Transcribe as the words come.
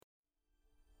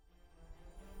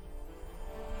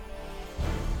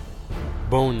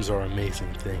Bones are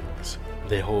amazing things.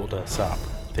 They hold us up,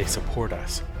 they support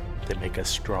us, they make us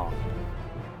strong.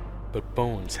 But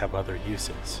bones have other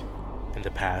uses. In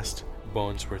the past,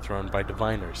 bones were thrown by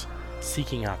diviners,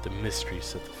 seeking out the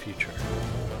mysteries of the future.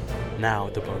 Now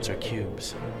the bones are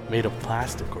cubes, made of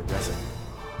plastic or resin,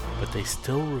 but they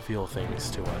still reveal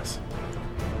things to us.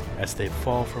 As they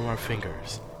fall from our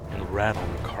fingers and rattle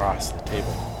across the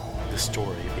table, the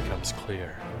story becomes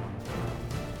clear.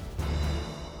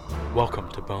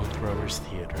 Welcome to Bone Throwers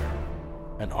Theater,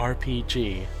 an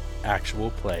RPG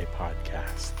actual play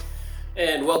podcast.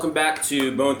 And welcome back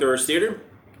to Bone Throwers Theater.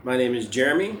 My name is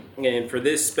Jeremy, and for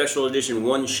this special edition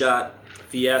one-shot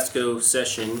fiasco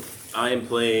session, I am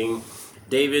playing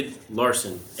David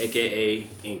Larson, aka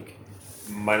Ink.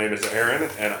 My name is Aaron,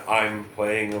 and I'm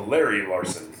playing Larry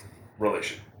Larson.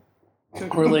 Relation.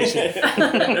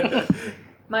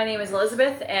 My name is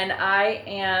Elizabeth, and I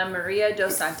am Maria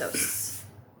dos Santos.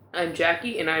 I'm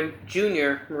Jackie, and I'm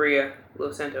Junior Maria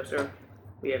Los Santos,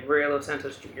 Maria Los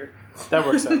Santos Jr. That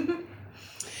works out.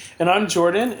 And I'm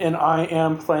Jordan, and I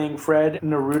am playing Fred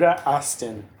Neruda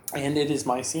Aston, and it is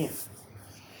my scene.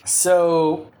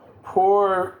 So,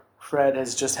 poor Fred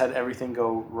has just had everything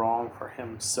go wrong for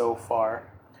him so far.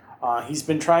 He's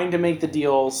been trying to make the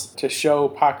deals to show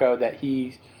Paco that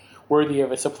he's worthy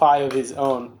of a supply of his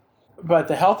own, but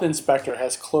the health inspector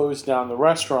has closed down the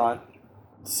restaurant,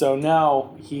 so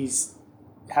now he's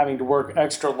having to work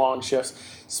extra long shifts,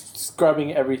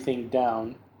 scrubbing everything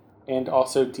down, and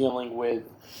also dealing with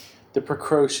the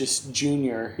precocious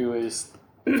Junior who has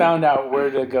found out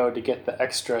where to go to get the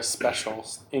extra special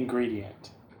ingredient.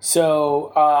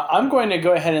 So I'm going to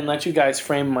go ahead and let you guys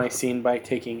frame my scene by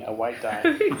taking a white die.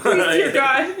 Please, dear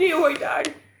God, I need a white die.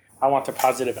 I want a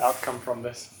positive outcome from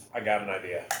this. I got an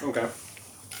idea. Okay.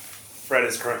 Fred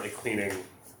is currently cleaning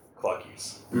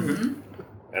Cluckies. Mm-hmm.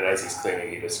 And as he's cleaning,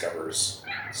 he discovers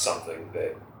something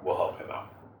that will help him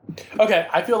out. Okay,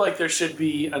 I feel like there should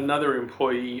be another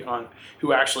employee on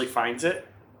who actually finds it,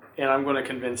 and I'm going to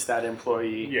convince that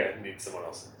employee. Yeah, it needs someone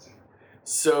else.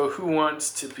 So who wants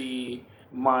to be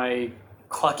my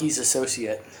Clucky's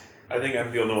associate? I think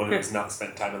I'm the only one who has not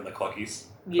spent time in the Cluckies.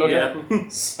 Yeah. Okay.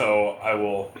 So I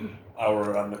will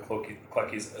run the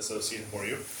Cluckies associate for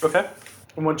you. Okay.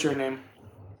 And what's your name?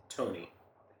 Tony.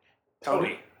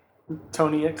 Tony.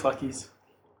 Tony at Clucky's.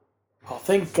 Oh,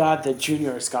 thank God that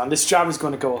Junior is gone. This job is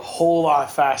going to go a whole lot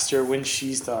faster when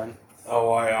she's done.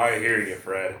 Oh, I hear you,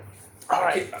 Fred. All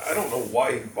right. I don't know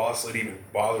why Boss Lady even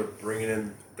bothered bringing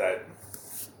in that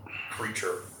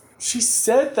creature. She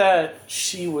said that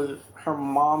her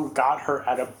mom got her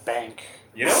at a bank.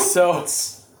 You know? So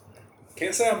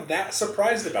can't say I'm that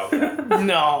surprised about that.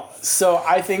 no. So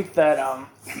I think that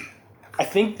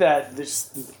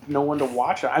there's no one to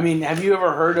watch her. I mean, have you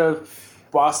ever heard of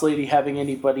Boss Lady having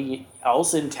anybody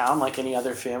else in town, like any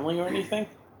other family or anything?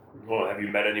 Well, have you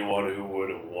met anyone who would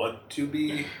want to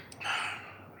be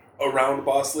around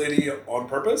Boss Lady on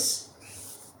purpose?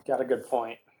 Got a good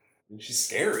point. I mean, she's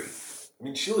scary. I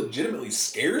mean, she legitimately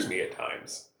scares me at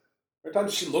times. There are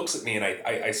times she looks at me and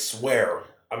I swear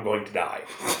I'm going to die.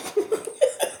 I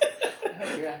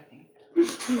heard you're acting.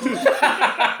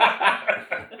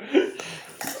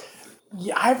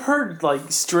 Yeah, I've heard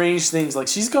like strange things. Like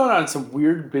she's gone on some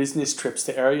weird business trips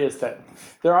to areas that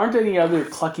there aren't any other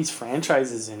Clucky's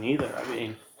franchises in either. I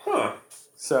mean,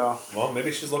 So. Well,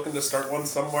 maybe she's looking to start one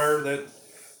somewhere that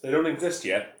they don't exist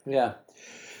yet. Yeah.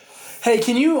 Hey,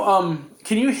 can you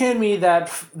hand me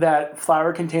that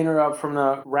flour container up from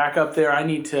the rack up there? I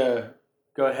need to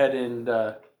go ahead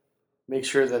and make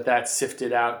sure that that's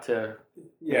sifted out to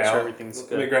make sure everything's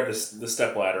good. Let me grab the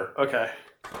step ladder. Okay.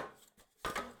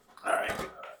 All right.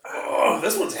 Oh,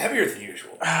 this one's heavier than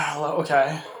usual.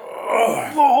 Okay.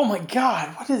 Oh my God!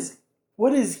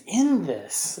 What is in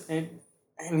this? And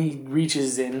he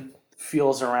reaches in,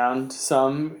 feels around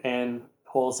some, and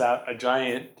pulls out a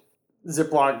giant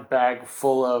Ziploc bag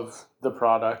full of the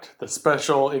product, the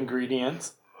special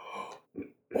ingredients.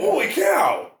 Holy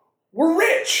cow! We're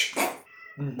rich!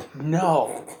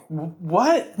 No.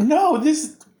 What? No,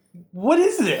 what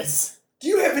is this? Do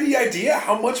you have any idea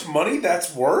how much money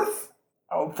that's worth?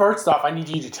 Oh, first off, I need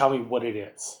you to tell me what it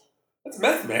is. That's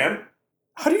meth, man.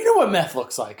 How do you know what meth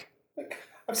looks like?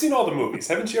 I've seen all the movies.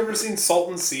 Haven't you ever seen Salt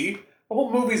and Sea? The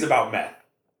whole movie's about meth.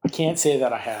 I can't say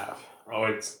that I have. Oh,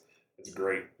 it's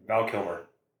great. Val Kilmer.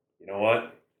 You know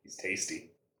what? He's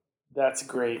tasty. That's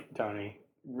great, Tony.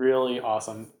 Really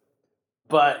awesome.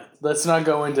 But let's not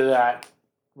go into that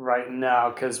right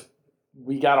now because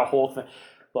we got a whole thing.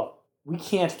 Look, we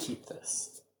can't keep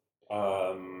this.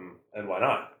 And why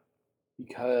not?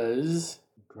 Because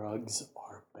drugs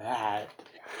are bad.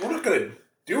 We're not gonna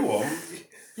do them.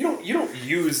 You don't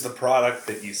use the product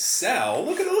that you sell.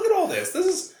 Look at all this.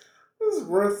 This is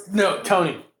worth. No,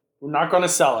 Tony, we're not going to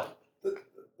sell it.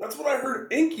 That's what I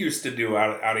heard Ink used to do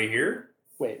out of here.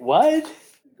 Wait, what?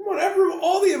 Come on,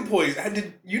 all the employees.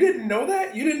 You didn't know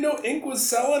that? You didn't know Ink was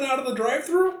selling out of the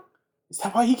drive-thru? Is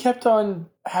that why he kept on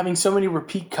having so many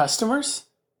repeat customers?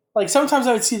 Like, sometimes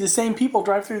I would see the same people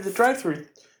drive through the drive-thru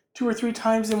 2 or 3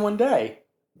 times in one day.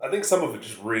 I think some people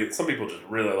just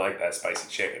really like that spicy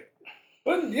chicken.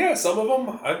 But yeah, some of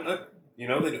them,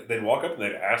 they'd walk up and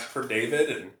they'd ask for David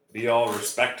and be all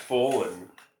respectful and.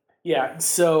 Yeah.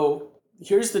 So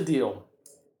here's the deal.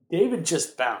 David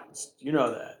just bounced. You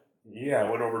know that. Yeah, I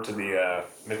went over to the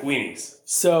McWeenies.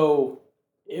 So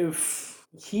if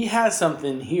he has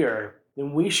something here,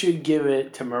 then we should give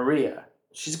it to Maria.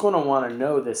 She's going to want to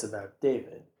know this about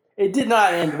David. It did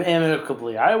not end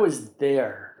amicably. I was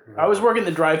there. I was working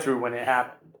the drive-thru when it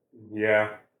happened. Yeah,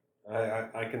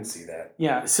 I can see that.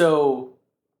 Yeah, so,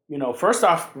 first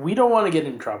off, we don't want to get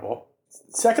in trouble.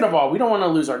 Second of all, we don't want to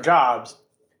lose our jobs.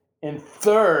 And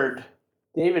third,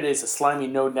 David is a slimy,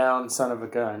 no-down son of a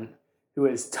gun who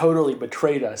has totally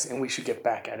betrayed us, and we should get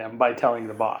back at him by telling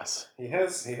the boss. He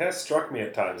has struck me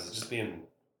at times as just being,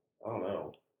 I don't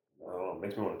know,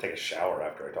 makes me want to take a shower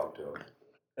after I talk to him.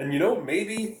 And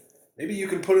maybe you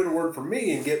can put in a word for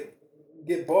me and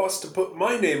get boss to put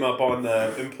my name up on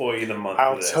the employee of the month.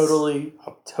 I'll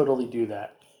totally do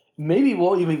that. Maybe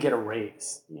we'll even get a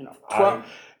raise.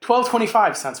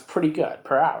 $12.25 sounds pretty good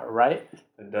per hour, right?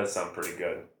 It does sound pretty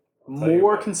good.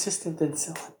 More consistent than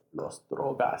selling Los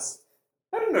Drogas.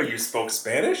 I didn't know you spoke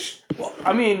Spanish. Well,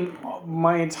 I mean,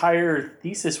 my entire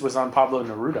thesis was on Pablo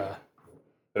Neruda.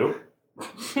 Who?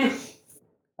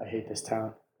 I hate this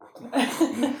town.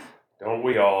 Don't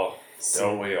we all?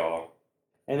 Don't we all?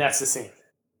 And that's the scene.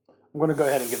 I'm going to go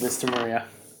ahead and give this to Maria.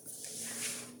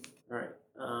 All right.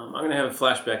 I'm going to have a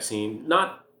flashback scene,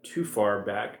 not too far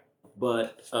back,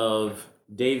 but of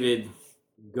David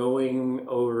going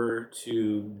over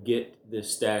to get the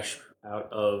stash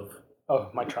out of... Oh,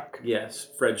 my truck. Yes,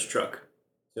 Fred's truck.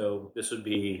 So this would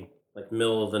be like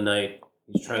middle of the night.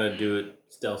 He's trying to do it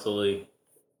stealthily.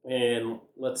 And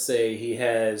let's say he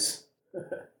has,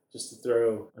 just to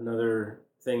throw another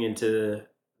thing into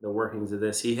the workings of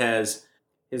this, he has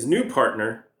his new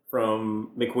partner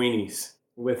from McWeenie's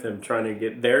with him trying to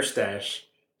get their stash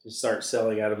to start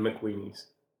selling out of McWeenie's.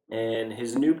 And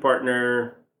his new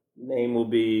partner name will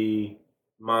be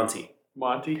Monty.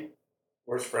 Monty?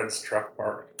 Where's Fred's truck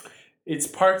parked? It's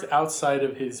parked outside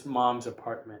of his mom's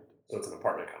apartment. So it's an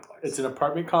apartment complex. It's an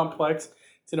apartment complex.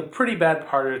 It's in a pretty bad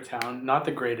part of town, not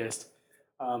the greatest.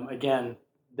 Again,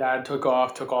 Dad took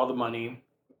all the money,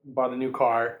 bought a new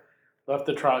car, left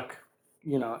the truck.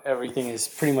 Everything is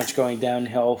pretty much going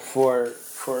downhill for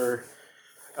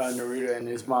Neruda and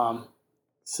his mom.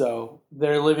 So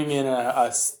they're living in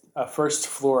a first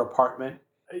floor apartment.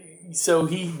 So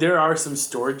there are some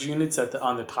storage units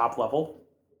on the top level.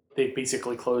 They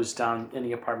basically closed down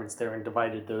any apartments there and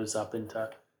divided those up into...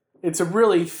 It's a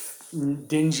really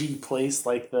dingy place.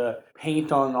 Like the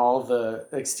paint on all the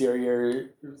exterior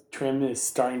trim is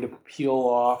starting to peel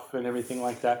off and everything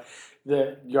like that.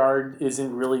 The yard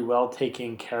isn't really well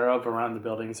taken care of around the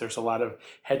buildings. There's a lot of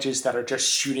hedges that are just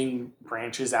shooting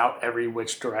branches out every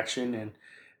which direction, and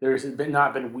there's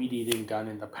not been weed eating done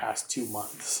in the past 2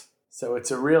 months. So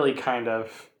it's a really kind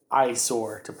of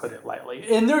eyesore, to put it lightly.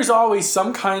 And there's always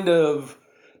some kind of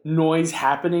noise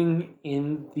happening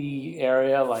in the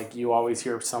area. Like you always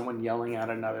hear someone yelling at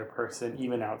another person,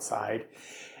 even outside.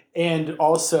 And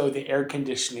also the air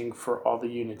conditioning for all the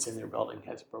units in their building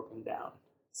has broken down.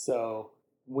 So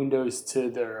windows to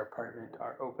their apartment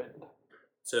are opened.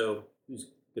 So who's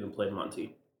going to play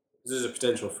Monty? There's a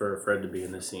potential for Fred to be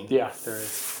in this scene. Yeah, there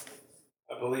is.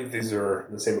 I believe these are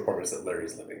the same apartments that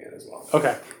Larry's living in as well.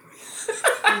 Okay.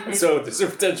 So there's a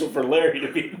potential for Larry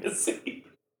to be in this scene.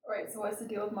 Alright, so what's the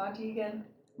deal with Monty again?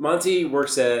 Monty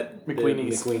works at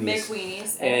McWeenie's.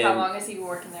 McWeenie's. And how long has he been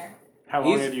working there? How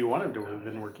long do you want him to have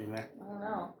been working there? I don't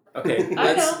know. Okay,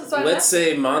 let's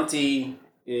say Monty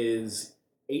is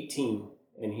 18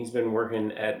 and he's been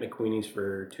working at McWeenie's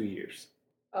for 2 years.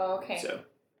 Oh, okay. So,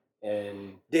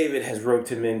 and David has roped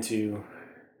him into...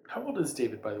 How old is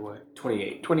David, by the way?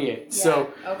 28. 28. Yeah.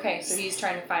 So... Okay, so he's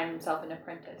trying to find himself an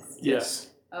apprentice. Yes.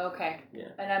 Okay. Yeah.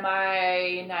 And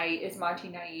is Monty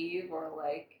naive or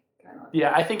kind of...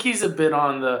 Yeah, I think he's a bit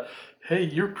on the, hey,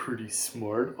 you're pretty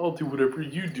smart, I'll do whatever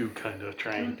you do kind of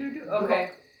train.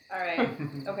 Okay. Alright.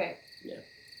 Okay. Yeah.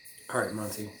 Alright,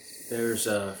 Monty. There's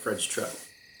Fred's truck.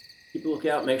 Keep a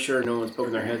lookout, make sure no one's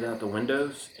poking their heads out the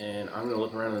windows, and I'm going to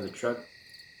look around in the truck,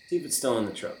 see if it's still in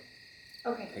the truck.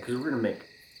 Okay. Because we're going to make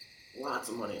lots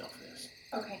of money off this.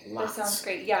 Okay, Lots. that sounds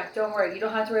great. Yeah, don't worry. You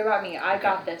don't have to worry about me. I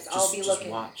got this. I'll be Just looking.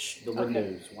 watch the Okay.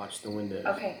 windows. Watch the windows.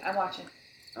 Okay, I'm watching.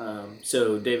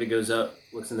 So David goes up,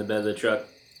 looks in the bed of the truck.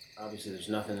 Obviously, there's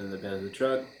nothing in the bed of the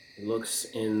truck. He looks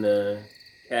in the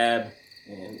cab,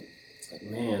 and it's like,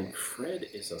 man, Fred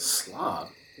is a slob.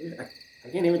 I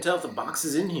can't even tell if the box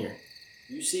is in here.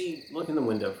 You see, look in the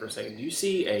window for a second. Do you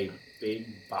see a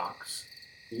big box?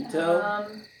 Can you tell?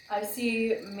 I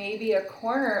see maybe a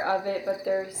corner of it, but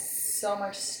there's so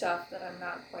much stuff that I'm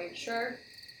not quite sure.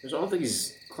 There's all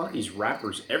these Clucky's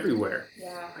wrappers everywhere.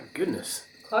 Yeah. My goodness.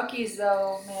 Cluckies,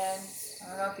 though, man. I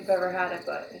don't know if you've ever had it,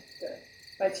 but it's good.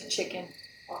 Bites your chicken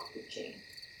off the chain.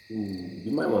 Ooh,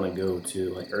 you might want to go to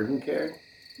like urgent care.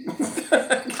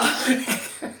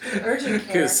 Urgent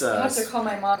care. I have to call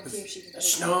my mom to see if she can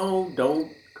take No,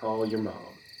 don't call your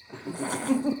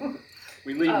mom.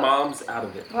 We leave Oh. moms out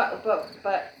of it.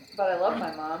 But I love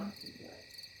my mom.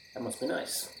 That must be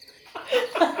nice.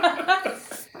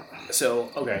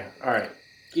 So, okay, all right.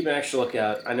 Keep an extra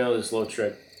lookout. I know this little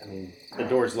trick. I mean, the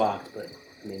door's locked, but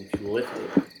I mean, if you lift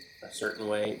it a certain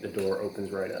way, the door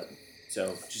opens right up.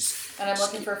 So just. And I'm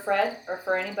looking for Fred or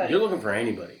for anybody. You're looking for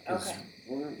anybody. 'Cause Okay.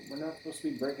 We're not supposed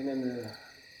to be breaking into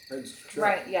Fred's truck.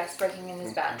 Right, yes, breaking in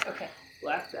his back. Okay.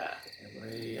 Black die.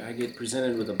 I get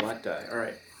presented with a black die. All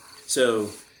right.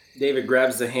 So David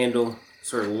grabs the handle,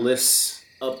 sort of lifts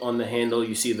up on the handle.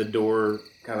 You see the door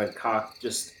kind of cock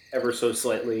just ever so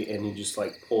slightly, and he just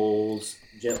like pulls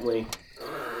gently.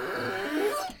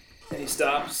 And he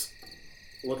stops,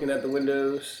 looking at the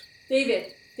windows.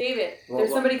 David, What- there's what-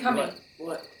 somebody coming.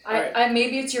 What? All right. I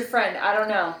maybe it's your friend. I don't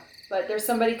know, but there's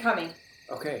somebody coming.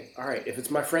 Okay. All right. If it's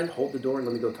my friend, hold the door and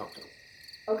let me go talk to him.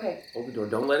 Okay. Hold the door.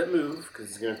 Don't let it move because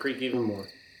it's gonna creak even more.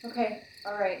 Okay.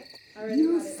 All right. All right.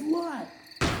 You got it. slut.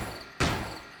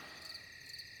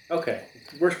 Okay.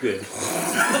 We're good.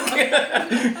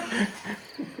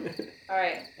 All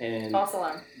right. And False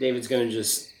alarm. David's gonna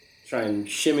just try and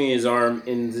shimmy his arm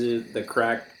into the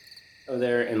crack over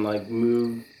there and like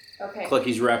move Okay.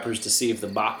 Clucky's wrappers to see if the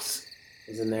box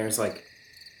is in there. It's like,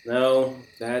 no,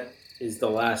 that is the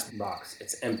last box.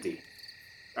 It's empty.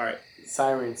 All right,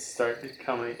 Sirens start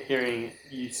coming.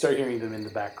 You start hearing them in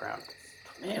the background.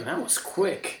 man, that was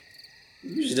quick. It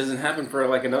usually doesn't happen for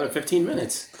like another 15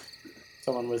 minutes.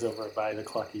 Someone was over by the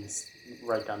Cluckies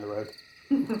right down the road.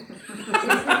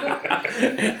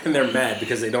 And they're mad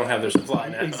because they don't have their supply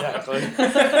now. Exactly.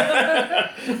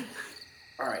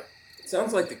 All right, it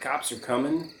sounds like the cops are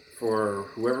coming for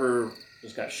whoever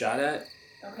just got shot at.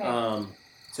 Okay.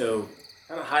 So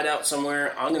kind of hide out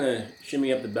somewhere. I'm gonna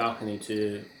shimmy up the balcony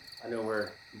to. I know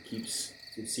where he keeps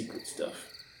his secret stuff.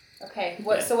 Okay.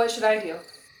 yeah. So what should I do?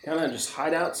 Kind of just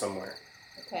hide out somewhere.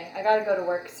 Okay. I gotta go to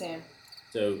work soon.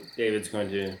 So David's going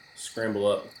to scramble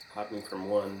up, hopping from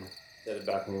one set of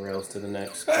balcony rails to the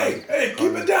next. Hey,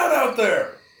 keep it down out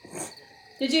there!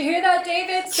 Did you hear that,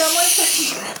 David?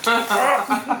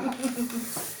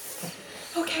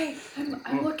 Okay.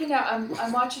 I'm looking out.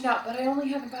 I'm watching out, but I only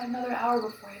have about another hour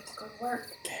before I have to go to work.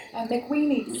 And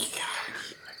McWeenies.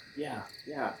 Yeah.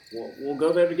 We'll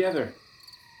go there together.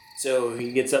 So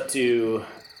he gets up to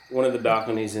one of the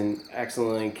balconies and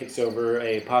accidentally kicks over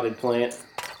a potted plant.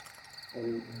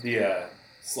 And The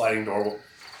sliding door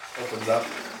opens up.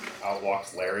 Out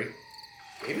walks Larry.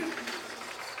 David?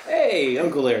 hey,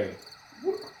 Uncle Larry.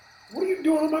 What are you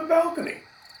doing on my balcony?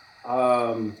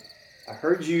 I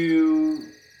heard you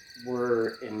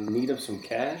were in need of some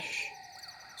cash,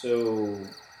 so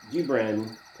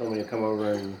Gibran told me to come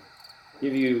over and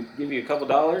give you a couple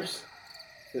dollars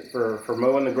for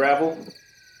mowing the gravel.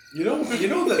 You know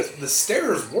that the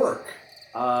stairs work.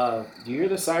 Do you hear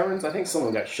the sirens? I think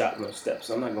someone got shot in those steps.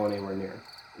 So I'm not going anywhere near.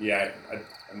 Yeah, I'm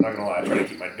not gonna lie. I try to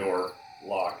keep my door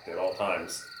locked at all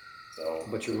times. So,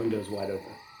 But your window's wide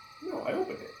open. no, I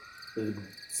opened it. There's a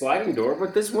sliding door,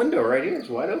 but this window right here is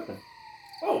wide open.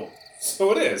 Oh,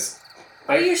 so it is.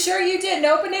 Are you sure you didn't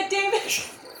open it, David?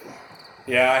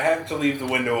 Yeah, I have to leave the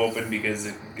window open because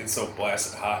it gets so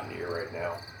blasted hot in here right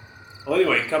now. Well,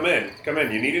 anyway, come in.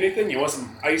 You need anything? You want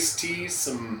some iced tea?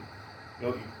 You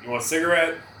want a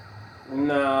cigarette?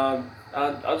 No,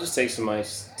 I'll just take some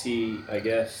iced tea, I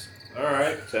guess. All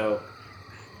right. So,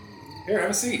 Here,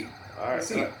 have a seat. all right.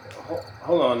 See.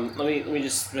 Hold on. Let me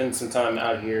just spend some time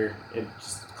out here.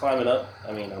 Just climbing up.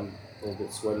 I mean, I'm a little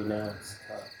bit sweaty now. It's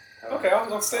tough. Okay,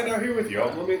 I'll stand out here with you.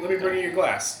 Let me bring you your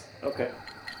glass. Okay.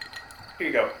 Here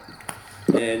you go.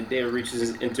 And David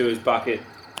reaches into his pocket,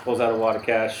 pulls out a wad of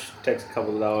cash, takes a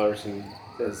couple of dollars, and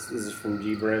says, "This is from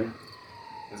Gibran."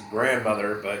 His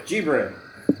grandmother, but Gibran.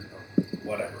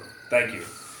 whatever. Thank you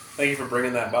for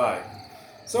bringing that by.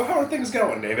 So how are things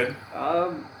going, David?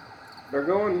 They're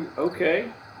going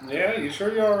okay. Yeah, you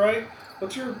sure you're all right?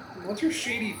 What's your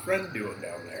shady friend doing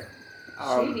down there?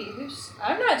 Shady?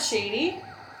 I'm not shady.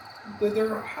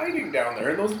 They're hiding down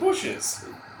there in those bushes.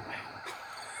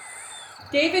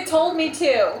 David told me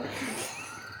to.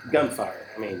 Gunfire.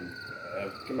 I mean,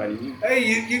 come on, you. Hey,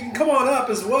 you can come on up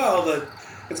as well.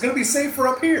 It's gonna be safer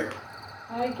up here.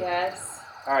 I guess.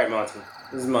 All right, Monty.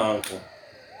 This is my uncle.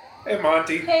 Hey,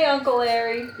 Monty. Hey, Uncle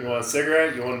Larry. You want a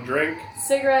cigarette? You want a drink?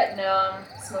 Cigarette? No,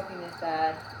 smoking is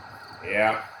bad.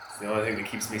 Yeah, it's the only thing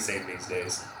that keeps me sane these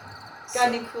days. Got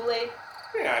any Kool-Aid?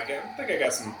 Yeah, I think I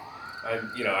got some. I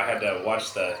had to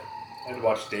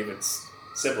watch David's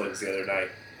siblings the other night,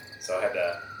 so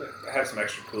I have some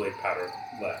extra Kool-Aid powder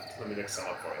left. Let me mix some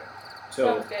up for you. So,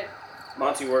 Sounds good.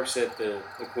 Monty works at the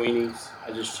Queenies.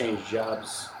 I just changed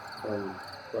jobs from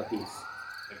Lucky's.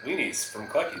 The weenies from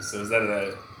Clucky's. So is that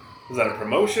a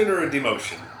promotion or a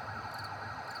demotion?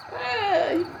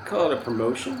 You could call it a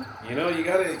promotion. You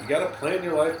gotta plan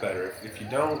your life better. If you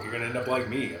don't, you're gonna end up like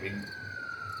me. I mean,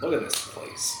 look at this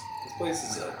place. This place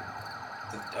is a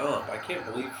dump. I can't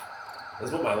believe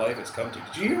that's what my life has come to.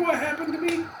 Did you hear what happened to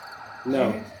me?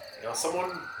 No.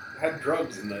 Someone had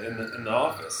drugs in the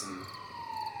office, and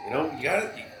you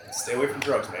gotta stay away from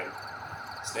drugs, man.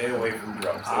 Stay away from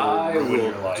drugs. They I ruin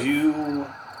your will life. do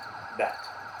that.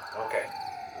 Okay,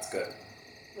 that's good.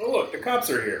 Oh look, the cops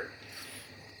are here.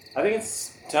 I think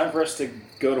it's time for us to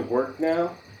go to work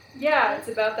now. Yeah, it's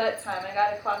about that time. I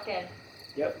gotta clock in.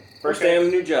 Yep. First Okay. day on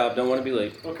the new job. Don't want to be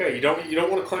late. Okay, you don't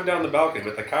want to climb down the balcony,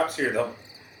 but the cops here.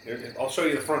 I'll show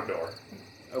you the front door.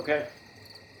 Okay.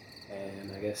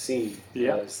 And I guess scene.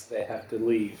 Yeah. Because they have to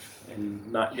leave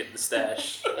and not get the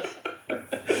stash.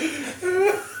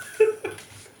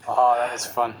 Oh, that was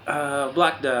fun.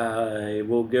 Black die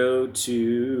will go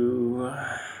to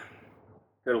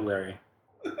Larry. Poor Larry.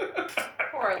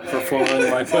 For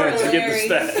following my plan to get the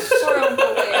stash. Poor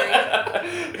Uncle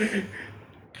Larry.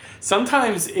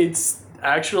 Sometimes it's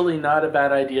actually not a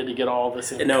bad idea to get all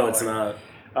this in. No, it's not.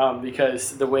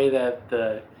 Because the way that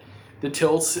the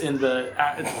tilts in the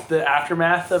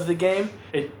aftermath of the game,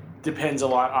 it depends a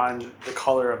lot on the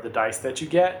color of the dice that you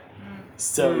get.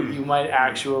 So you might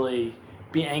actually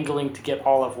be angling to get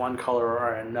all of one color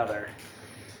or another.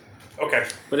 Okay.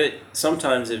 But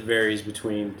sometimes it varies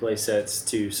between play sets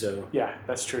too. So Yeah,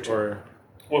 that's true too. or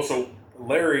Well, so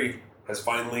Larry has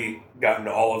finally gotten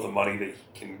all of the money that he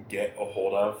can get a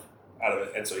hold of out of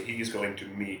it, and so he's going to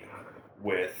meet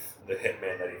with the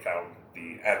hitman that he found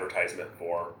the advertisement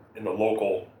for in the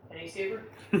local. Any saver?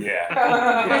 Yeah.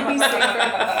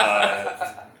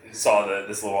 He's Saw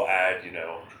this little ad,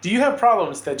 Do you have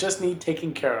problems that just need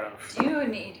taking care of? You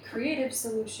need creative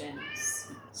solutions.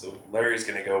 So Larry's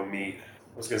gonna go meet.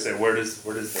 I was gonna say, where does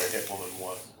the hit woman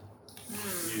want?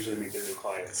 Usually meet their new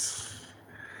clients.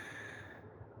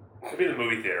 Maybe in the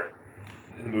movie theater.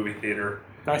 In the movie theater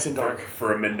Nice and dark.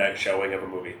 for a midnight showing of a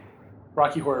movie.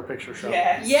 Rocky Horror Picture Show.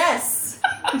 Yes. Yes.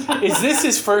 Is this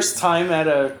his first time at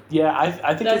a... Yeah,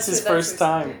 I think That's it's his it, that's first his-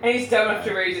 time. And he's dumb enough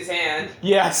to raise his hand.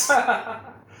 Yes.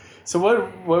 So what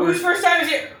Whose was... first time is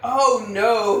here? Oh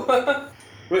no.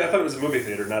 Wait, I thought it was a movie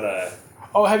theater, not a...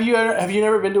 Oh, have you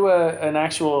never been to an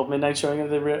actual midnight showing of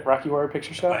the Rocky Horror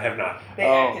Picture Show? I have not. They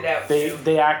acted out They too.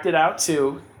 they acted out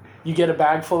too. You get a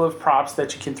bag full of props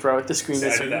that you can throw at the screen. See, I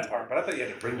That's did that part, but I thought you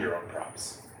had to bring your own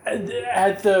props.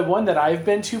 At the one that I've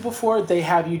been to before, they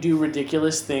have you do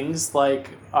ridiculous things like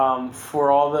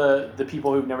for all the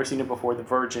people who've never seen it before, the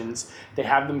virgins, they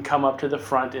have them come up to the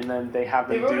front and then they have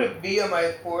They them wrote do... a V on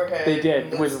my forehead. They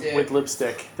did with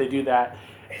lipstick. They do that,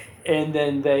 and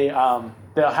then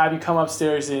they'll have you come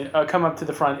upstairs and come up to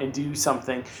the front and do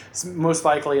something. Most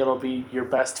likely, it'll be your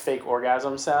best fake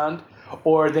orgasm sound,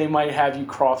 or they might have you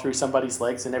crawl through somebody's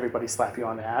legs and everybody slap you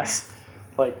on the ass.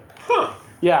 Like,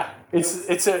 yeah,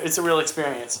 it's a real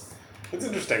experience. It's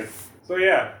interesting. So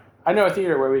yeah, I know a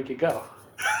theater where we could go.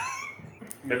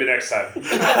 maybe next time.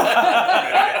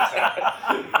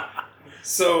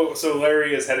 So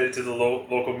Larry is headed to the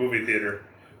local movie theater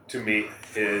to meet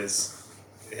his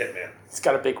hitman. He's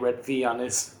got a big red V on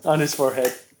his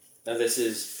forehead. now is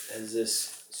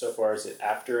this so far? Is it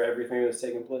after everything that's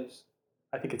taken place?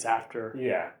 I think it's after.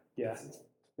 Yeah. Yeah.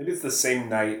 Maybe it's the same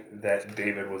night that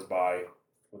David was by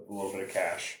with a little bit of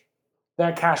cash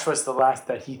That cash was the last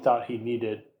that he thought he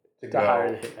needed. to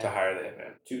hire the hitman. To hire the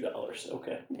hitman. $2.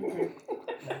 Okay.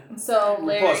 So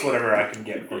Larry. Plus whatever I can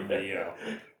get from the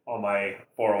all my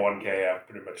 401k. I've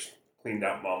pretty much cleaned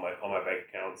out all my bank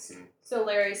accounts and So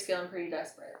Larry's feeling pretty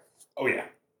desperate. oh yeah.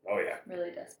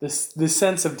 Really desperate. This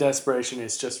sense of desperation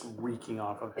is just reeking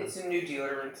off of him. It's a new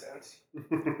deodorant scent.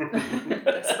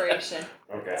 Desperation.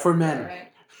 Okay. For men.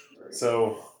 Alright.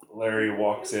 So Larry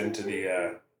walks into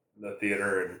the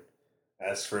theater and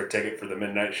asks for a ticket for the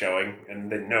midnight showing,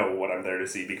 and they know what I'm there to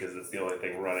see because it's the only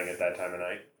thing running at that time of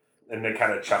night. And they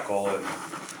kind of chuckle and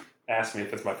ask me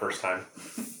if it's my first time.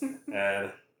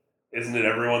 And isn't it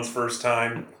everyone's first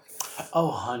time?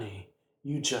 Oh, honey,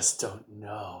 you just don't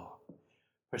know.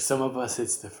 For some of us,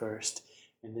 it's the first,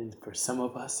 and then for some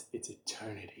of us, it's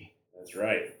eternity. That's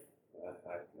right.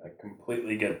 I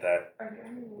completely get that.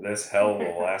 This hell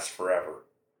will last forever.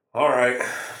 All right,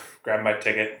 grab my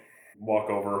ticket, walk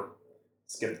over,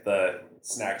 skip the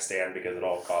snack stand because it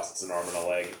all costs an arm and a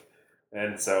leg.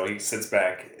 And so he sits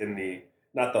back in the,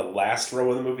 not the last row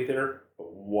of the movie theater,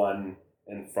 but one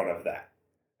in front of that,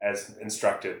 as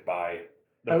instructed by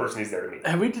the person he's there to meet.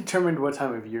 Have we determined what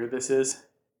time of year this is?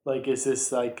 Like, is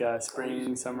this like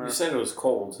spring, summer? You said it was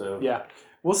cold, so. Yeah.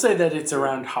 We'll say that it's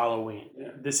around Halloween.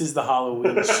 This is the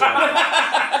Halloween show.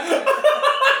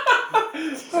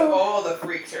 So all the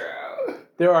freaks are out.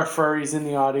 There are furries in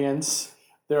the audience.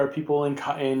 There are people in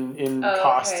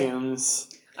costumes.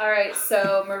 All right,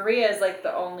 so Maria is like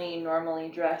the only normally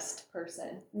dressed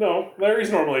person. No,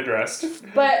 Larry's normally dressed.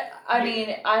 But I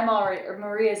mean,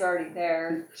 Maria's already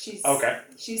there. She's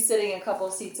She's sitting a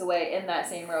couple seats away in that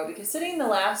same row because sitting in the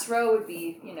last row would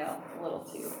be, a little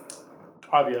too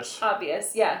obvious.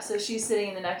 Yeah, so she's sitting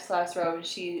in the next last row,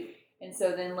 and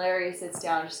so then Larry sits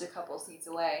down just a couple seats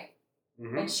away.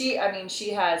 Mm-hmm. And she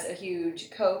has a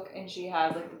huge Coke and she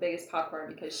has like the biggest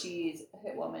popcorn because she's a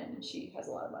hit woman and she has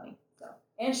a lot of money. So,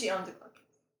 and she owns a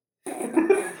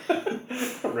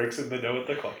Cluckies. Rakes in the dough with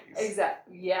the Cluckies.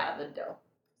 Exactly. Yeah, the dough.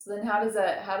 So then how does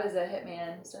a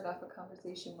hitman start off a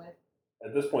conversation with?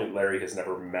 At this point, Larry has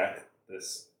never met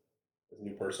this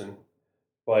new person,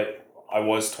 but I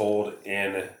was told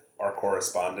in our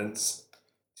correspondence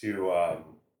to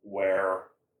wear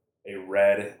a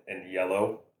red and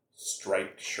yellow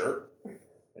striped shirt,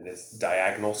 and it's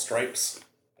diagonal stripes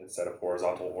instead of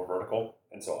horizontal or vertical.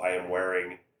 And so I am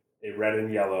wearing a red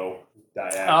and yellow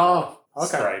diagonal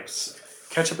stripes.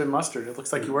 Ketchup and mustard. It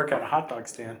looks like you work at a hot dog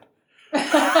stand. You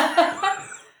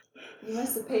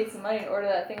must have paid some money to order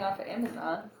that thing off of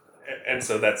Amazon. And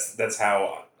so that's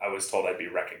how I was told I'd be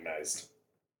recognized.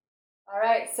 All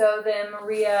right, so then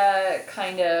Maria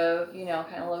kind of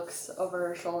looks over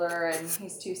her shoulder, and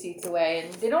he's 2 seats away,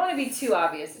 and they don't want to be too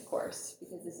obvious, of course,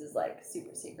 because this is like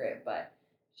super secret. But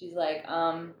she's like,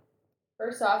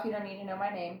 first off, you don't need to know my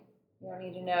name. You don't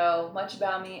need to know much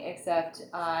about me except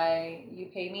you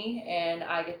pay me and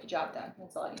I get the job done.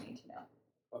 That's all you need to know.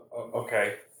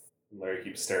 Okay. Larry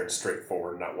keeps staring straight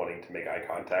forward, not wanting to make eye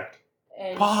contact.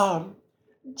 And Bob,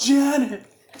 Janet.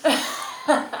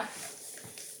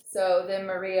 So then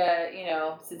Maria,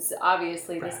 since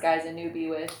obviously this guy's a newbie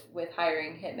with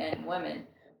hiring hitmen and women,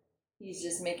 he's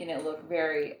just making it look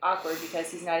very awkward because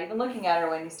he's not even looking at her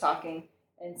when he's talking.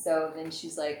 And so then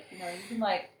she's like, you can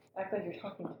like act like you're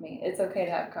talking to me. It's okay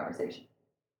to have a conversation.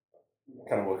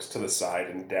 Kind of looks to the side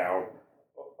and down.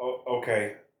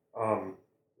 Okay.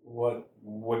 What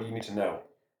do you need to know?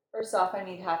 First off, I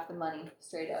need half the money,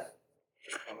 straight up.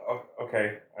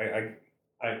 Okay. I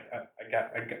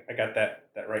got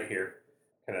that right here.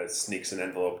 Kind of sneaks an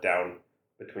envelope down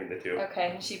between the two.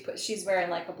 Okay, and she's wearing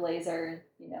like a blazer,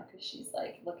 because she's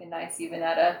like looking nice even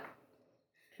at a.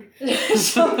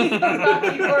 Show me the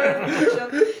Rocky Horror.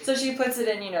 So she puts it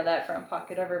in, that front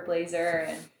pocket of her blazer,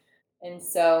 and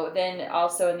so then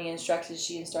also in the instructions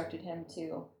she instructed him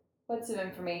to put some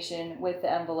information with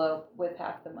the envelope with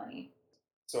half the money.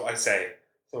 So I say,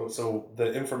 so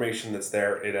the information that's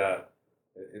there,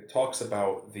 it talks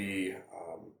about the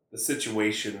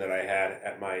situation that I had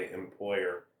at my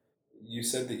employer. You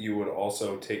said that you would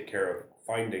also take care of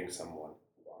finding someone.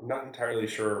 I'm not entirely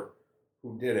sure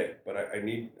who did it, but I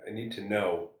need to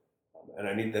know, and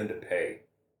I need them to pay.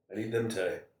 I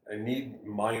need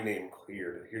my name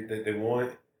cleared.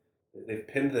 They've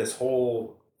pinned this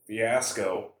whole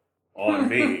fiasco on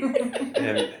me,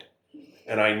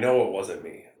 and I know it wasn't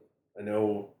me. I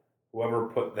know whoever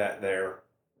put that there.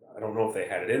 I don't know if they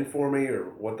had it in for me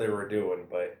or what they were doing,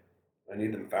 but I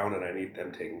need them found and I need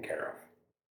them taken care of.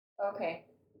 Okay,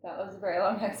 that was a very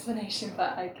long explanation,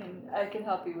 but I can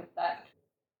help you with that.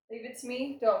 Leave it to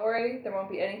me. Don't worry. There won't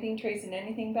be anything tracing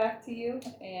anything back to you,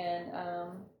 and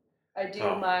I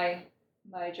do my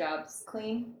jobs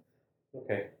clean.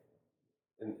 Okay,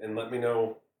 and let me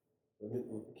know.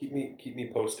 Keep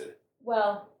me posted.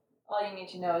 Well, all you need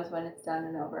to know is when it's done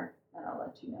and over, and I'll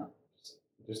let you know.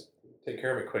 Just take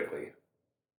care of it quickly.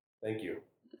 Thank you.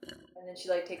 And then she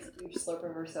takes a huge slurp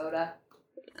of her soda.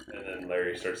 And then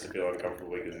Larry starts to feel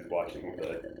uncomfortable because he's watching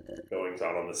the goings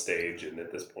on the stage, and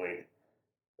at this point,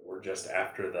 we're just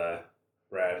after the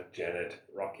Brad, Janet,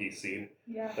 Rocky scene,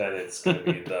 Yeah. then it's going to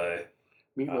be the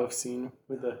Meatloaf scene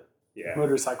with the yeah.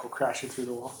 motorcycle crashing through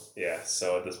the wall. Yeah,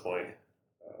 so at this point,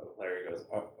 Larry goes,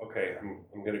 oh, okay,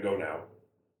 I'm going to go now.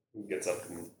 He gets up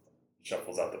and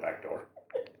shuffles out the back door.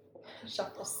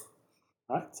 Shuffles.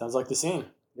 All right, sounds like the scene.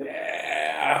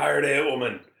 Yeah, I hired a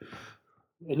hitwoman.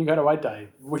 And you got a white die,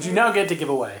 which you now get to give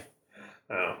away.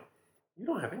 Oh. You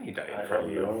don't have any die in front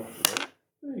of you.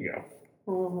 There you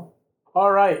go.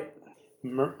 All right,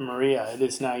 Maria, it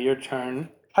is now your turn.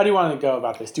 How do you want to go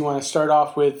about this? Do you want to start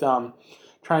off with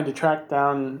trying to track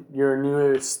down your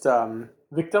newest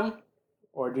victim?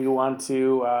 Or do you want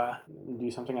to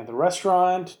do something at the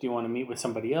restaurant? Do you want to meet with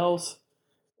somebody else?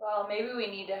 Well, maybe we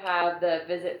need to have the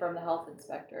visit from the health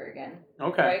inspector again.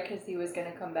 Okay. Right? Because he was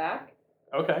going to come back.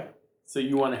 Okay. So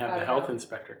you want to have the health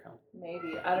inspector come?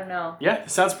 Maybe. I don't know. Yeah,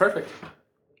 sounds perfect.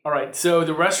 All right. So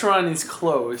the restaurant is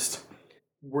closed.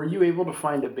 Were you able to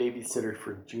find a babysitter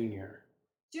for Junior?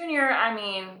 Junior, I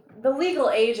mean, the legal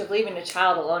age of leaving a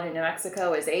child alone in New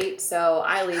Mexico is 8, so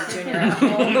I leave Junior at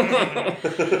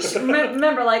home.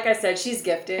 Remember, like I said, she's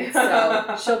gifted,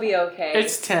 so she'll be okay.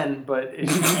 It's 10, but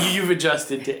you've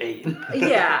adjusted to 8.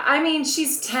 Yeah, I mean,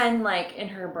 she's 10, like, in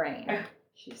her brain.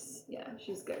 She's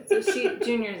good. So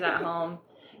Junior's at home.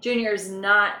 Junior's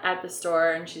not at the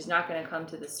store, and she's not going to come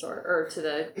to the store, or to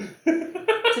the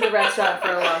restaurant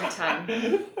for a long time.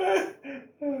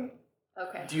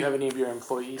 Okay. Do you have any of your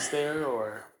employees there,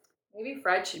 or? Maybe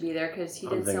Fred should be there because he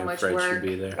did so much Fred work. should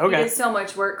be there. Okay. He did so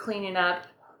much work cleaning up.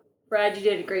 Fred, you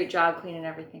did a great job cleaning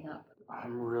everything up.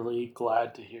 I'm really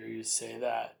glad to hear you say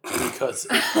that because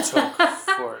it took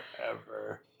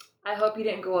forever. I hope you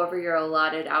didn't go over your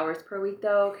allotted hours per week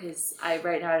though, because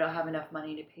right now I don't have enough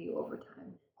money to pay you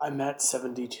overtime. I'm at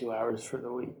 72 hours for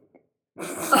the week.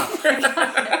 Oh my God.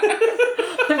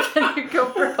 I'm gonna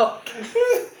go broke.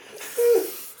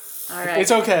 All right.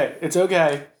 It's okay. It's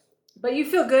okay. But you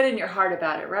feel good in your heart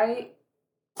about it, right?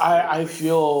 I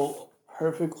feel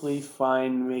perfectly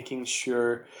fine making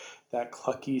sure that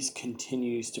Clucky's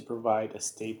continues to provide a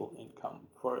stable income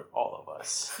for all of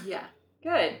us. Yeah.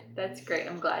 Good. That's great.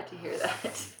 I'm glad to hear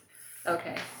that.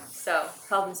 Okay. So,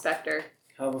 health inspector.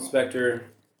 Health inspector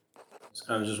is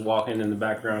kind of just walking in the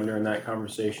background during that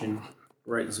conversation,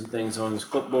 writing some things on his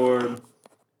clipboard,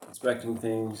 inspecting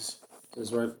things.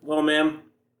 Says, right, well, ma'am,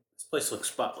 this place looks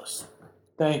spotless.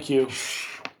 Thank you.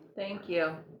 Thank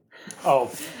you.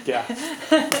 Oh, yeah.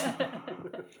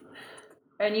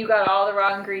 And you got all the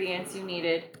raw ingredients you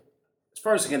needed. As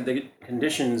far as the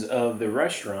conditions of the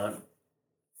restaurant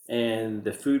and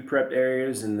the food prep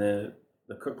areas and the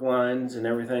cook lines and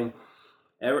everything,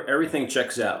 everything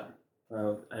checks out.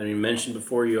 I mean, mentioned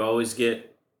before, you always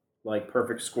get like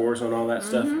perfect scores on all that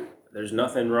stuff. There's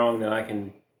nothing wrong that I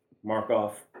can mark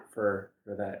off for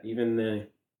that. Even the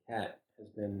cat has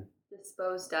been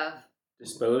Disposed of.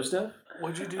 Disposed of?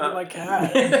 What'd you do to my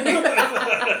cat?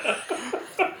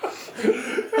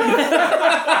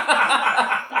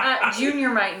 Junior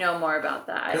might know more about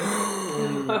that.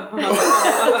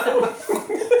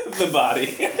 The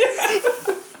body.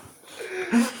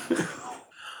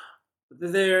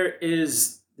 There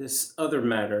is this other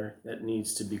matter that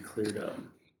needs to be cleared up.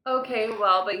 Okay,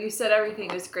 well, but you said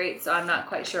everything was great, so I'm not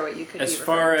quite sure what you could As be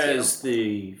far referring to. as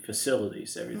the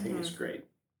facilities, everything is great.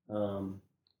 Some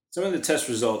of the test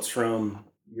results from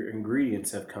your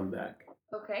ingredients have come back.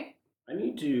 Okay. I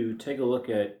need to take a look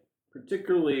at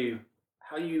particularly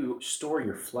how you store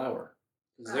your flour.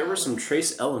 'Cause there were some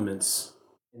trace elements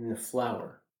in the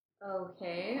flour.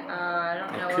 Okay, I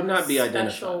don't know It could of not a be special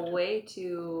identified. way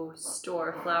to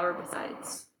store flour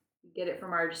besides we get it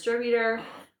from our distributor,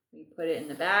 we put it in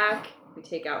the back, we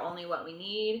take out only what we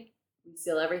need, we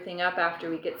seal everything up after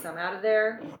we get some out of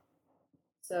there.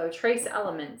 So trace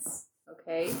elements,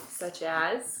 okay, such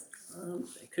as?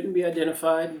 They couldn't be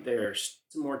identified. There's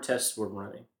some more tests we're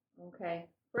running. Okay.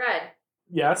 Fred,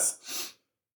 Yes.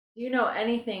 do you know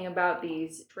anything about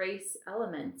these trace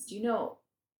elements? Do you know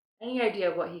any idea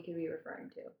of what he could be referring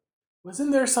to?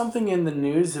 Wasn't there something in the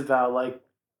news about like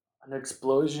an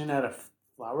explosion at a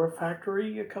flour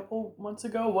factory a couple months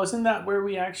ago? Wasn't that where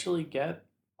we actually get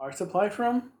our supply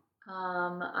from?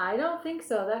 I don't think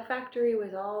so. That factory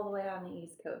was all the way on the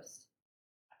East Coast.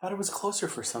 I thought it was closer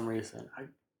for some reason.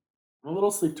 I'm a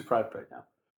little sleep deprived right now.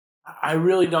 I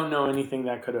really don't know anything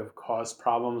that could have caused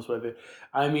problems with it.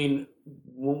 I mean,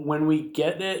 when we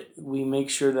get it, we make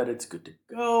sure that it's good to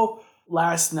go.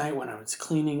 Last night when I was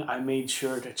cleaning, I made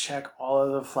sure to check all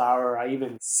of the flour. I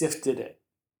even sifted it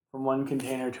from one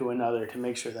container to another to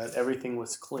make sure that everything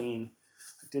was clean.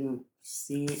 I didn't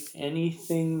see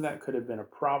anything that could have been a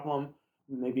problem.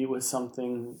 Maybe it was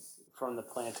something from the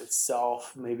plant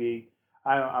itself. Maybe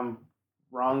I'm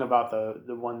wrong about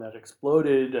the one that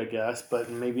exploded, I guess, but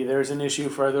maybe there's an issue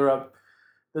further up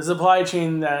the supply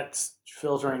chain that's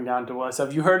filtering down to us.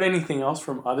 Have you heard anything else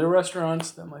from other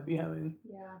restaurants that might be having?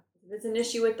 Yeah. If it's an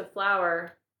issue with the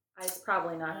flour, it's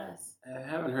probably not us. I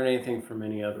haven't heard anything from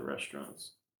any other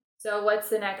restaurants. So what's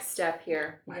the next step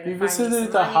here? Have you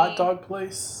visited the hot dog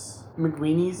place?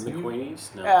 McWeenie's?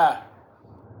 McWeenie's? No. Yeah.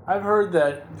 I've heard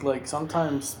that like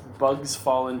sometimes bugs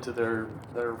fall into their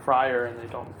fryer and they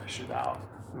don't fish it out.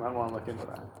 You might want to look into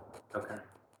that. Okay. As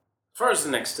far as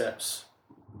the next steps,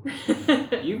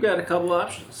 you've got a couple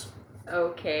options.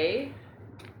 Okay.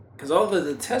 Because all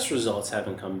the test results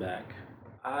haven't come back.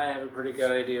 I have a pretty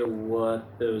good idea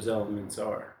what those elements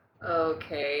are.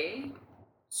 Okay.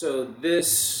 So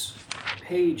this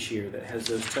page here that has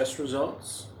those test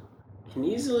results can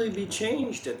easily be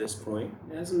changed at this point.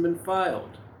 It hasn't been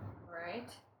filed. Right.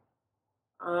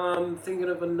 I'm thinking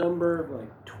of a number of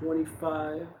like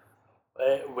 25.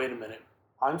 Wait a minute.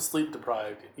 I'm sleep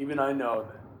deprived. Even I know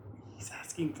that he's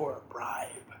asking for a bribe.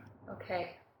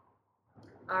 Okay.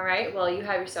 All right. Well, you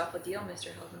have yourself a deal,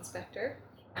 Mr. Health Inspector.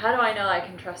 How do I know I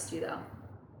can trust you, though?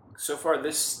 So far,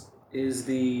 this is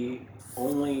the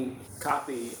only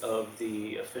copy of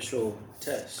the official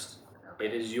test. Okay.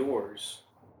 It is yours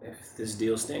if this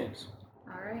deal stands.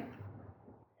 All right.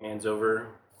 Hands over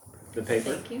the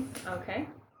paper. Thank you. Okay.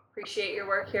 Appreciate your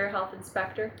work here, Health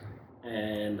Inspector.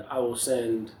 And I will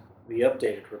send the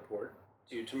updated report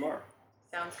to you tomorrow.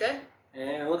 Sounds good.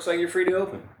 And it looks like you're free to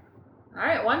open. All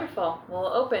right, wonderful. We'll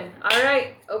open. All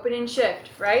right, open in shift,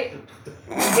 right?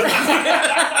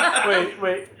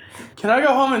 Wait. Can I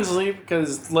go home and sleep?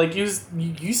 Because, like you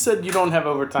said, you don't have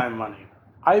overtime money.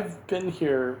 I've been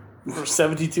here for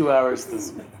 72 hours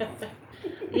this week.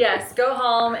 Yes, go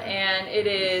home, and it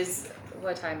is...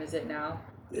 What time is it now?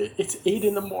 It's 8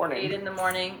 in the morning. 8 in the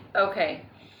morning. Okay.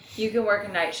 You can work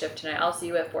a night shift tonight. I'll see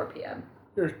you at 4 p.m.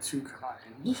 You're too kind.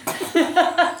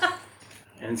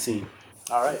 And scene.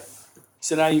 All right.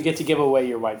 So now you get to give away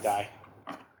your white die.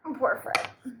 Poor Fred.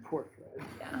 Poor Fred.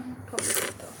 Yeah, poor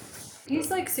Fred. He's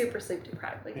like super sleep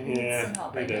deprived. Like, he needs some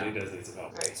help right now. He does need some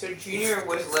help. Alright, so Junior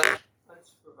was left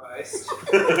unsupervised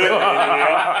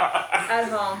At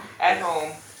home. at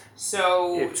home.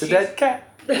 So It's a dead cat.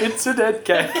 It's a dead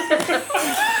cat.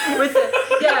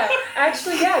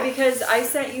 Actually, because I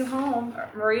sent you home.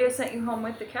 Maria sent you home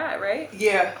with the cat, right?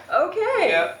 Yeah. Okay.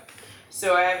 Yep.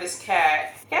 So I have this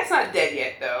cat. Cat's not dead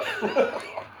yet, though.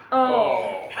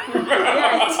 Oh.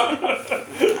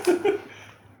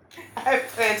 I have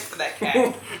plans for that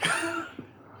cat.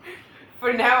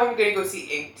 For now, I'm gonna go see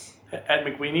Inked At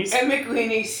McWeenie's? at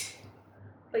McWeenie's.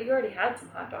 But you already had some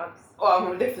hot dogs. Oh, I'm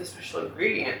going there for the special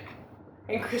ingredient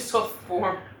in crystal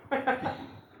form.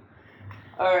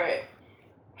 Alright.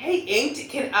 Hey, Inked,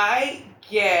 can I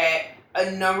get a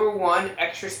 #1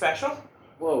 extra special?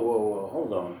 Whoa,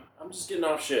 hold on. I'm just getting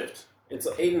off shift. It's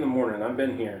 8 in the morning. I've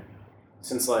been here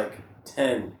since like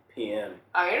 10 p.m.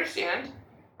 I understand.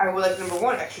 I would like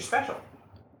 #1 extra special.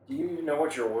 Do you know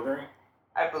what you're ordering?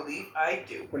 I believe I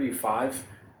do. What are you, 5?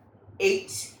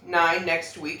 8, 9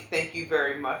 next week. Thank you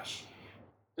very much.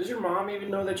 Does your mom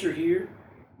even know that you're here?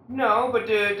 No, but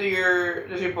does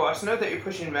your boss know that you're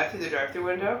pushing meth through the drive-thru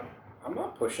window? I'm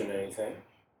not pushing anything.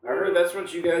 I heard that's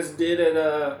what you guys did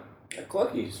at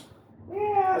Clucky's.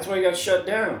 Yeah. That's why you got shut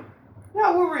down.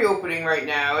 No, we're reopening right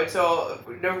now. It's all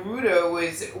Naruto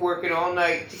was working all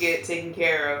night to get it taken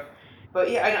care of. But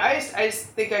yeah, and I just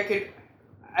think I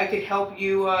could help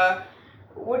you.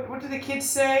 What do the kids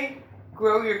say?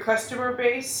 Grow your customer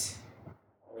base.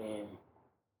 I mean,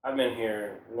 I've been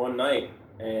here one night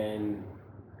and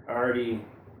I already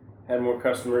had more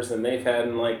customers than they've had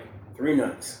in like 3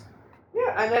 nights.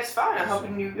 Yeah, and that's fine. I'm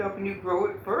helping you grow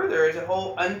it further as a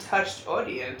whole untouched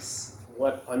audience.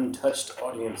 What untouched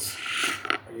audience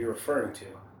are you referring to?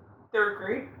 3rd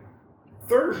grade.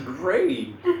 3rd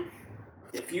grade?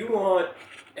 If you want,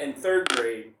 in 3rd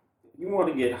grade, if you want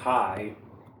to get high,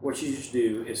 what you should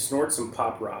do is snort some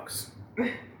Pop Rocks.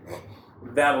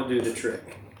 That'll do the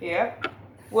trick. Yeah.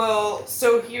 Well,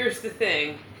 so here's the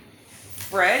thing.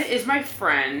 Fred is my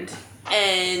friend,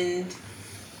 and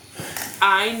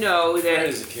I know that... Fred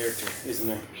is a character, isn't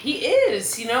he? He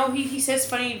is. You know, he says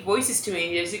funny voices to me,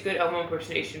 and he does a good Elmo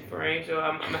impersonation for me, so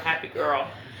I'm a happy girl.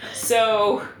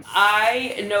 So,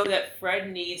 I know that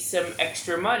Fred needs some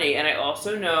extra money, and I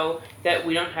also know that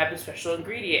we don't have the special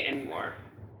ingredient anymore.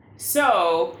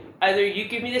 So, either you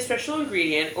give me the special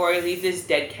ingredient, or I leave this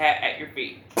dead cat at your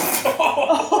feet.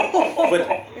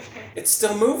 But it's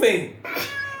still moving.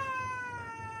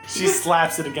 She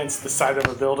slaps it against the side of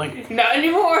a building. Not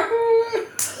anymore.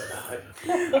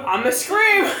 I'm a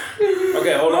scream.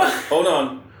 Okay, hold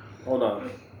on.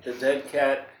 The dead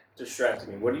cat distracted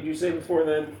me. What did you say before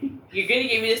then? You're gonna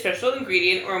give me the special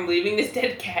ingredient, or I'm leaving this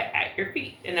dead cat at your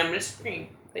feet, and I'm gonna scream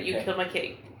that you killed my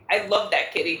kitty. I love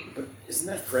that kitty. But isn't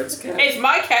that Fred's cat? It's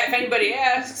my cat, if anybody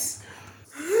asks.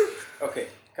 Okay,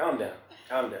 calm down.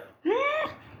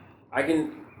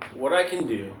 What I can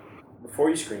do, before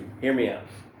you scream, hear me out.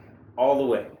 All the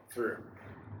way through.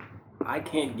 I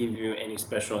can't give you any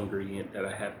special ingredient that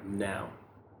I have now.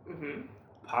 Mm-hmm.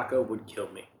 Paco would kill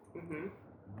me. Mm-hmm.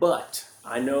 But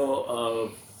I know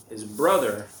of his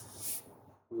brother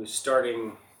who is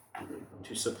starting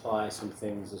to supply some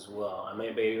things as well. I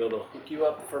may be able to hook you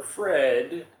up for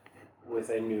Fred with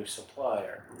a new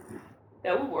supplier.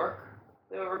 That would work.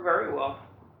 That would work very well.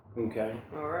 Okay.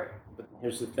 All right. But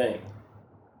here's the thing.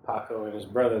 Paco and his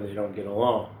brother, they don't get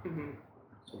along. Mm-hmm.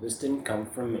 So this didn't come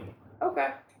from me. Okay.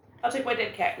 I'll take my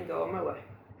dead cat and go on my way.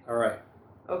 All right.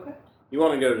 Okay. You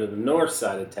want to go to the north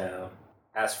side of town,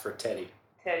 ask for Teddy.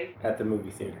 Teddy. At the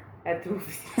movie theater. At the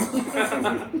movie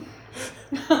theater.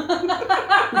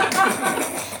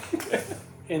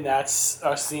 And that's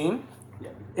our scene. Yeah.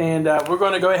 And we're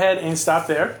going to go ahead and stop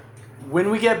there. When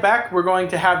we get back, we're going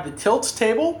to have the tilt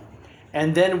table,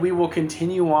 and then we will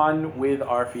continue on with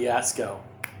our fiasco.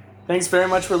 Thanks very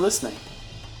much for listening.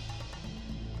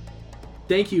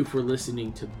 Thank you for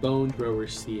listening to Bone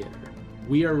Throwers Theater.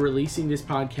 We are releasing this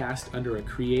podcast under a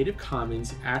Creative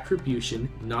Commons Attribution,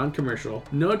 Non-Commercial,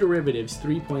 No Derivatives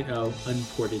 3.0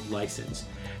 Unported license.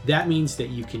 That means that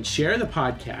you can share the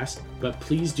podcast, but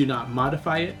please do not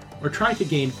modify it or try to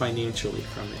gain financially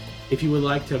from it. If you would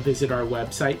like to visit our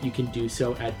website, you can do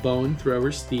so at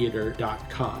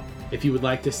bonethrowerstheater.com. If you would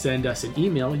like to send us an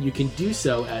email, you can do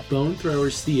so at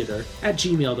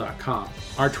bonethrowerstheater@gmail.com.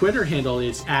 Our Twitter handle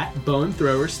is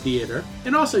 @bonethrowerstheater,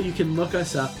 and also you can look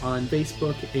us up on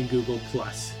Facebook and Google+.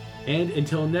 And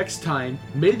until next time,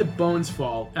 may the bones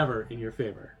fall ever in your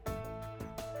favor.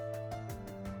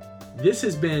 This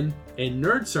has been a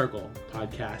Nerd Circle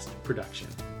podcast production.